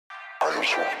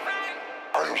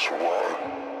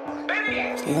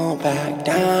You gon' back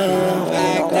down,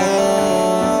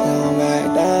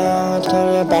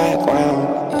 turn your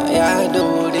background. Yeah, I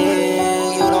do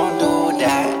this, you don't do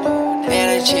that. Man,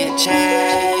 a chit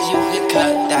change, you can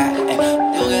cut that.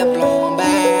 You get blown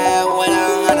back when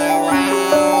I'm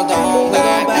around. Don't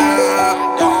back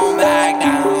down, don't back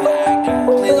down.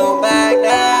 Please don't back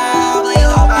down, please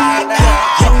don't back down.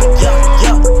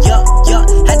 Yo,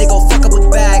 had to go fuck up a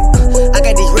bag. I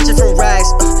got these riches from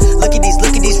rags. Look at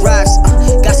these rocks.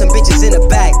 Got some bitches in the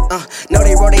back. Know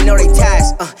they roll, they know they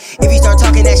tax. If you start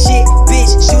talking that shit,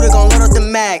 bitch, shooter gon' load up the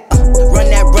mag. Run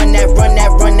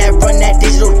that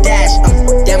digital dash.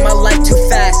 Damn, my life too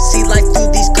fast. See life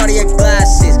through these cardiac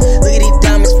glasses. Look at these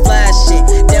diamonds flashing.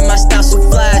 Damn, my style so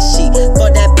flashy.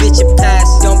 Fuck that bitch and pass.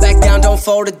 Don't back down, don't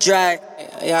fold a drag.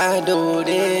 Yeah, I do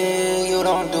this, you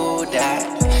don't do that.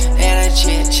 And a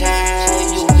chit chat,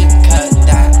 you can cut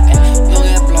that. You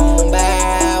get blown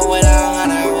back when I'm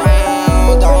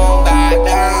around. Don't back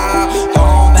down,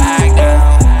 don't back down,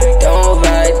 don't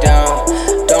back down,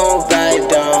 don't back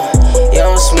down. You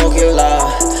don't smoke it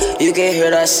loud, you can hear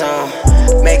that sound.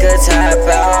 Make a tap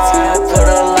out, put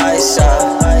the lights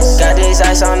up. Got these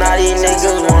ice on, now these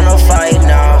niggas wanna fight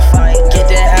now. Get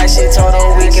that action, told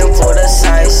them we can pull the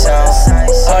sights out.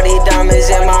 All these diamonds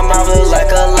in my mouth look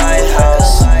like a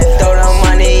lighthouse. Throw the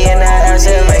money in the air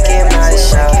and make it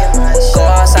nice out. Go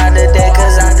outside today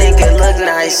cause I think it look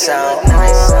nice out.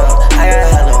 I got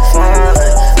hella fun,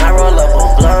 I roll up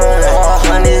a blunt. All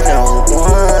honeys know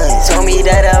one. Told me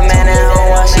that a man at home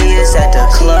while she is at the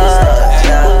club.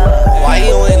 Why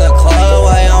you in the club?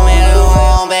 Why you in the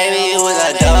home, baby? You was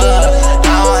a dub.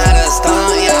 I don't have to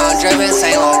stunt, yeah, I'm drippin'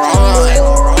 Saint Laurent.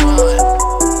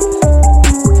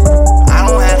 I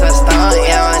don't have to stunt,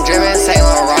 yeah, I'm drippin' Saint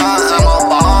Laurent. I'm a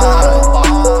ball,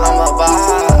 I'm a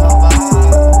ball.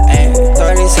 Ay,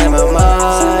 37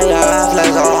 miles, yeah, I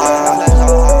flex on hard.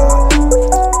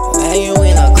 And you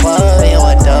in the club, you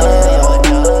a dub,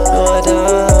 you a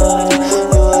dub,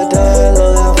 you a dub,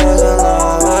 looking for some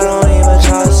love. I don't even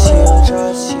trust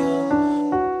you.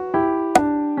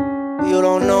 You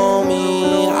don't know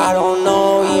me, I don't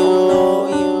know you.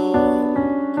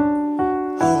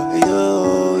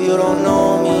 You don't know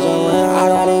me, I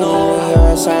don't know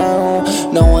your sound.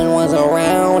 No one was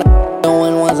around, no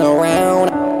one was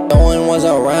around, no one was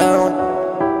around.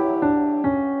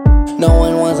 No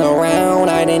one was around,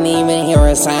 I didn't even hear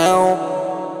a sound.